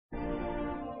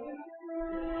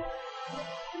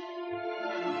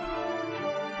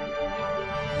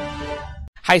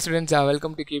Hi students,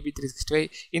 welcome to QB365.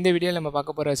 In the video, we will talk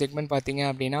about a segment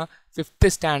 5th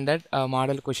standard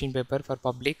model question paper for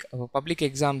public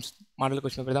exams model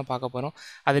question paper.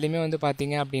 That's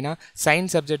why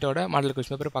science subject model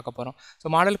question paper. So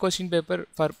model question paper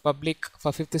for public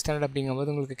for 5th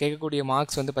standard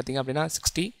marks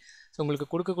 60. So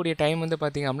உங்களுக்கு time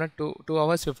 2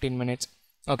 hours 15 minutes.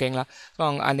 ஓகேங்களா so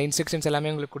அந்த instructions எல்லாமே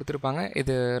உங்களுக்கு கொடுத்துருப்பாங்க.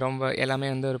 இது ரொம்ப எல்லாமே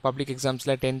ஒரு பப்ளிக்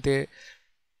எக்ஸாம்ஸில் 10th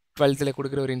 12th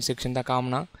கொடுக்குற ஒரு இன்ஸ்ட்ரக்ஷன் தான்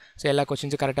காமனாக. ஸோ எல்லா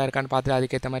கொஸ்டின்ஸும் கரெக்டாக இருக்கான்னு பார்த்துட்டு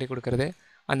அதுக்கேற்ற மாதிரி கொடுக்குறது.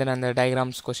 அந்த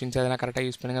டயக்ராம்ஸ் கொஸ்டின்ஸ் அதெல்லாம் கரெக்டாக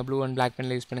யூஸ் பண்ணுங்கள், ப்ளூ அண்ட் பிளாக்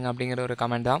பெனில் யூஸ் பண்ணுங்கள் அப்படிங்கிற ஒரு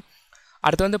கமெண்ட் தான்.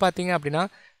 அடுத்து பார்த்தீங்க அப்படின்னா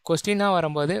கொஸ்டினாக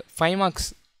வரும்போது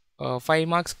 5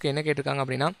 மார்க்ஸ்க்கு என்ன கேட்டிருக்காங்க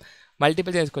அப்படின்னா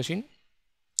மல்டிபிள் சாய்ஸ் கொஸ்டின்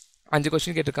 5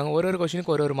 கொஸ்டின் கேட்டிருக்காங்க. ஒரு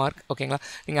கொஸ்டினுக்கு ஒரு மார்க். ஓகேங்களா,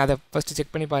 நீங்கள் அதை ஃபஸ்ட்டு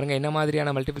செக் பண்ணி பாருங்கள் என்ன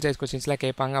மாதிரியான மல்டிபிள் சாய்ஸ் கொஸ்டின்ஸ்லாம்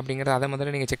கேட்பாங்க அப்படிங்கிறத அதை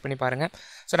முதல்ல நீங்கள் செக் பண்ணி பாருங்கள்.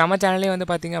 ஸோ நம்ம சேனல்லே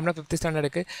பார்த்திங்க அப்படின்னா 5th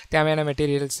ஸ்டாண்டர்டுக்கு தேவையான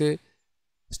materials,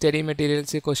 study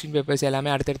materials, question papers எல்லாமே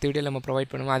அடுத்தடுத்த வீடியோ நம்ம ப்ரொவைட்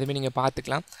பண்ணுவோம். அதுமாதிரி நீங்கள்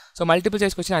பார்த்துக்கலாம். ஸோ மல்டிபிள்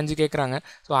சாய்ஸ் கொஸ்டின் 5 கேட்குறாங்க.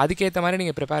 ஸோ அதுக்கேற்ற மாதிரி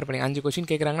நீங்கள் ப்ரிப்பேர் பண்ணி 5 கொஸ்டின்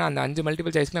கேட்குறாங்கன்னா அந்த 5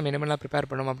 மல்டிபிள் சாய்ஸ்க்கு நம்ம என்னென்னலாம் ப்ரிப்பேர்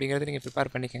பண்ணணும் அப்படிங்கிறத நீங்கள் ப்ரிப்பேர்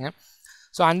பண்ணிக்கோங்க.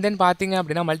 ஸோ அண்ட் தென் பார்த்தீங்க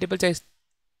அப்படின்னா மல்டிபிள் சாய்ஸ்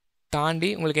தாண்டி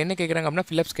உங்களுக்கு என்ன கேட்குறாங்க அப்படின்னா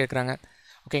ஃபில்லப்ஸ் கேட்குறாங்க.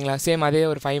 ஓகேங்களா, சேம் அதே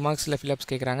ஒரு 5 மார்க்ஸில் ஃபில்லப்ஸ்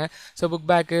கேட்குறாங்க. ஸோ புக்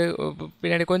பேக்கு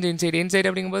பின்னாடி கொஞ்சம் இன்சைடு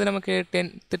அப்படிங்கும்போது நமக்கு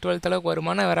 10th 12th அளவுக்கு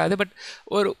வருமானம் வராது. பட்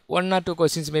ஒரு 1 or 2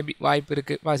 கொஸ்டின்ஸ் மேபி வாய்ப்பு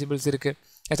இருக்குது, பாசிபிள்ஸ் இருக்குது.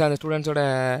 ஸோ அந்த ஸ்டூடெண்ட்ஸோட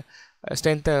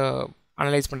ஸ்ட்ரென்த்தை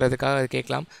அனலைஸ் பண்ணுறதுக்காக அது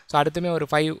கேட்கலாம். ஸோ அடுத்துமே ஒரு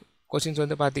 5 கொஸ்டின்ஸ்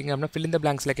பார்த்திங்க அப்படின்னா ஃபில் இன் த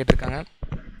பிளாங்க்ஸில் கேட்டிருக்காங்க.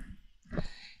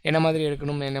 என்ன மாதிரி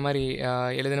எடுக்கணும், என்ன மாதிரி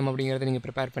எழுதணும் அப்படிங்கிறத நீங்கள்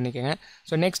ப்ரிப்பேர் பண்ணிக்கோங்க.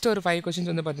 ஸோ நெக்ஸ்ட் ஒரு 5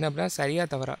 கொஸ்டின்ஸ் பார்த்திங்கன்னா அப்படின்னா சரியாக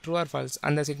தவறா, ட்ரூ ஆர் ஃபால்ஸ்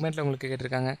அந்த செக்மெண்ட்டில் உங்களுக்கு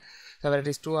கேட்டிருக்காங்க. So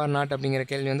வெரைட் is true R not அப்படிங்கிற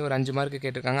கேள்வி ஒரு 5 மார்க்கு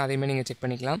கேட்டிருக்காங்க. அதையுமே நீங்கள் செக்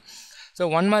பண்ணிக்கலாம்.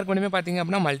 ஸோ 1 மார்க் மட்டுமே பார்த்திங்க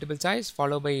அப்படின்னா multiple choice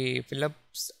follow by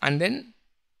fill-ups and then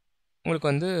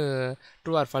உங்களுக்கு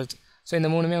ட்ரூ ஆர் ஃபால்ஸ். ஸோ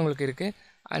இந்த 3மே உங்களுக்கு இருக்குது.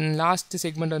 அண்ட் லாஸ்ட்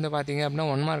செக்மெண்ட் பார்த்திங்க அப்படின்னா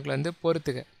 1 மார்க்கில்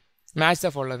பொறுத்துக்கு மேட்ச் த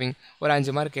ஃபாலோவிங் ஒரு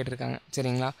 5 மார்க் கேட்டிருக்காங்க.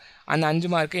 சரிங்களா, அந்த 5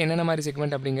 மார்க்கு என்னென்ன மாதிரி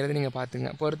செக்மெண்ட் அப்படிங்கிறது நீங்கள்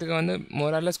பார்த்துங்க. பொறுத்துக்கு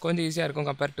மோரல்லஸ் கொஞ்சம் ஈஸியாக இருக்கும்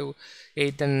compare to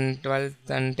 8th and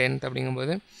 12th and 10th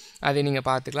அப்படிங்கும்போது அதை நீங்கள்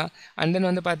பார்த்துக்கலாம். அண்ட்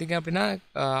தென் பார்த்திங்க அப்படின்னா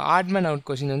ஆட்மேன் அவுட்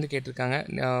கொஸ்டின் கேட்டிருக்காங்க.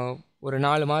 ஒரு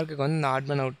 4 மார்க்குக்கு இந்த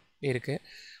ஆட்மேன் அவுட் இருக்குது.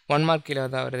 1 மார்க் கீழே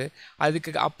தான் வருது.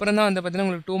 அதுக்கு அப்புறம் தான் பார்த்திங்கன்னா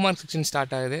உங்களுக்கு 2 மார்க் செக்ஷன்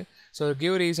ஸ்டார்ட் ஆகுது. ஸோ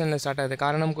கிவ் ரீசனில் ஸ்டார்ட் ஆகுது,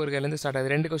 காரணம் கூறுகள்லேருந்து ஸ்டார்ட் ஆகுது.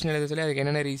 2 கொஸ்டின் எழுத சொல்லி அதுக்கு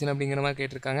என்னென்ன ரீசன் அப்படிங்கிற மாதிரி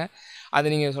கேட்டிருக்காங்க.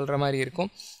 அது நீங்கள் சொல்கிற மாதிரி இருக்கும்.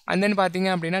 அண்ட் தென் பார்த்திங்க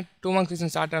அப்படின்னா 2 மார்க்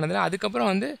செக்ஷன் ஸ்டார்ட் ஆனதில்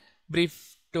அதுக்கப்புறம் ப்ரீஃப்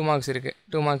 2 மார்க்ஸ் இருக்குது.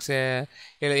 2 மார்க்ஸ்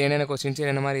என்னென்ன கொஸ்டின்ஸ்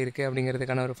என்ன மாதிரி இருக்குது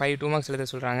அப்படிங்கிறதுக்கான ஒரு 5 2 மார்க்ஸ் எழுத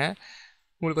சொல்கிறாங்க.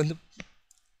 உங்களுக்கு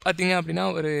பார்த்திங்க அப்படின்னா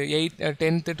ஒரு 8th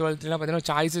 10th 12thலாம் பார்த்திங்கன்னா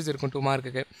சாய்ஸஸ் இருக்கும். 2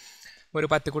 மார்க்குக்கு ஒரு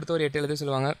 10 கொடுத்து ஒரு 8 எழுத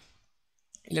சொல்லுவாங்க,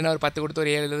 இல்லைனா ஒரு 10 கொடுத்து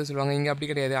ஒரு 7 எழுத சொல்லுவாங்க. இங்கே அப்படி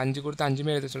கிடையாது, 5 கொடுத்து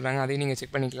 5மே எழுத சொல்கிறாங்க. அதையும் நீங்கள்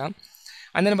செக் பண்ணிக்கலாம்.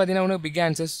 அண்ட் தென் பார்த்திங்கன்னா பிக்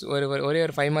ஆன்சர்ஸ் ஒரே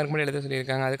ஒரு 5 மார்க் மட்டும் எழுத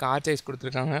சொல்லியிருக்காங்க. அதுக்கு ஆர் சாய்ஸ்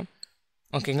கொடுத்துருக்காங்க.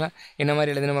 ஓகேங்களா, என்ன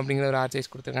மாதிரி எழுதணும் அப்படிங்கிற ஒரு ஆர்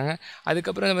சாய்ஸ் கொடுத்துருக்காங்க.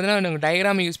 அதுக்கப்புறம் பார்த்திங்கன்னா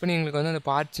டயக்ராம் யூஸ் பண்ணி உங்களுக்கு அந்த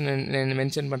பார்ட்ஸ்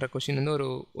மென்ஷன் பண்ணுற கொஸ்டின் ஒரு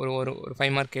ஒரு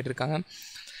 5 மார்க் கேட்டிருக்காங்க.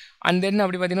 அண்ட் தென்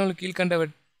அப்படி பார்த்திங்கன்னா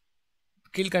உங்களுக்கு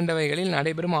கீழ்கண்டவைகளில்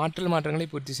நடைபெறும் ஆற்றல் மாற்றங்களை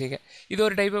பூர்த்தி செய்க. இது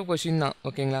ஒரு டைப் ஆஃப் கொஷின் தான்.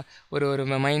 ஓகேங்களா, ஒரு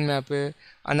மைண்ட் மேப்பு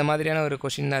அந்த மாதிரியான ஒரு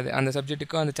கொஷின் தான் அது. அந்த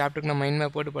சப்ஜெக்ட்டுக்கும் அந்த சாப்டருக்கு நம்ம மைண்ட்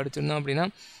மேப் போட்டு படிச்சிருந்தோம் அப்படின்னா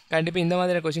கண்டிப்பாக இந்த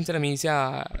மாதிரியான கொஷின்ஸை நம்ம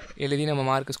ஈஸியாக எழுதி நம்ம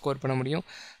மார்க் ஸ்கோர் பண்ண முடியும்.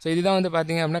 ஸோ இதுதான்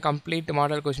பார்த்திங்க அப்படின்னா complete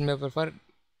model question paper for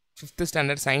 5th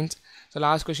standard science. So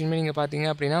last கொஷினுமே நீங்கள் பார்த்திங்க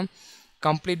அப்படின்னா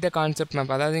கம்ப்ளீட் த கான்செப்ட்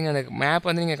மேப், அதாவது நீங்கள் அந்த மேப்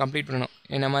நீங்கள் கம்ப்ளீட் பண்ணணும்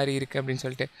என்ன மாதிரி இருக்குது அப்படின்னு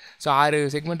சொல்லிட்டு. ஸோ 6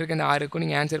 செக்மெண்ட் இருக்குது. அந்த 6க்கும்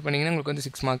நீங்கள் ஆன்சர் பண்ணிங்கன்னா உங்களுக்கு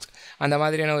 6 மார்க்ஸ் அந்த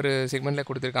மாதிரியான ஒரு செக்மெண்ட்டில்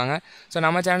கொடுத்துருக்காங்க. ஸோ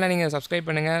நம்ம சேனலை நீங்கள் சப்ஸ்கிரைப்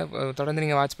பண்ணுங்கள், தொடர்ந்து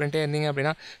நீங்கள் வாட்ச் பண்ணிட்டே இருந்தீங்க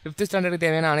அப்படின்னா 5th ஸ்டாண்டர்டுக்கு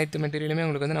தேவையான அனைத்து மெட்டீரியலுமே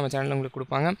உங்களுக்கு நம்ம சேனலில் உங்களுக்கு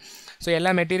கொடுப்பாங்க. ஸோ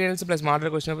எல்லா materials plus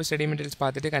model question paper study materials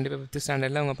பார்த்துட்டு கண்டிப்பாக 5th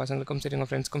ஸ்டாண்டர்டில் உங்கள் பசங்களுக்கும் சரி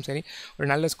உங்கள் ஃப்ரெண்ட்ஸ்க்கும் சரி ஒரு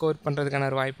நல்ல ஸ்கோர்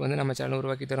பண்ணுறதுக்கான ஒரு வாய்ப்பு நம்ம சேனல்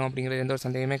உருவாக்கி தரும் அப்படிங்கிறது எந்த ஒரு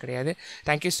சந்தேகமே கிடையாது.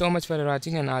 தேங்க்யூ ஸோ மச் ஃபார்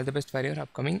வாட்சிங் and all the best for your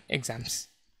upcoming exams.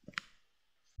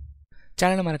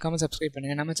 சேனலை மறக்காமல் சப்ஸ்கிரைப்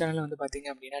பண்ணுங்கள். நம்ம சேனலில் பார்த்திங்க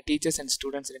அப்படின்னா டீச்சர்ஸ் அண்ட்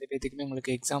ஸ்டூடெண்ட்ஸ் 2 பேத்துக்குமே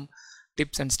உங்களுக்கு exam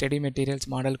tips and study materials,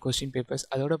 model question papers,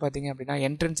 அதோட பார்த்திங்க அப்படின்னா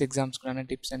entrance எக்ஸாம்ஸ்க்குள்ளான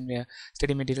tips and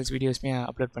study materials வீடியோஸ்மே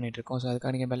upload பண்ணிட்டுருக்கோம். ஸோ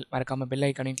அதுக்காக நீங்கள் மறக்காமல் பெல்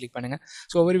ஐக்கானையும் கிளிக் பண்ணுங்கள்.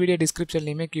 ஸோ ஒவ்வொரு video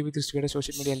டிஸ்கிரிப்ஷன்லையுமே QB365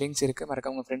 social media links இருக்குது,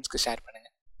 மறக்காம உங்கள் ஃப்ரெண்ட்ஸ்க்கு ஷேர்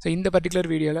பண்ணுங்கள். ஸோ இந்த பர்டிகுலர்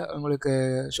வீடியோவில் உங்களுக்கு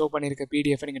ஷோ பண்ணியிருக்க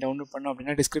PDF நீங்கள் டவுன்லோட் பண்ணோம்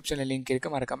அப்படின்னா டிஸ்கிரிப்ஷனில் லிங்க்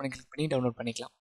இருக்குது, மறக்காமல் நீங்கள் கிளிக் பண்ணி டவுன்லோட் பண்ணிக்கலாம்.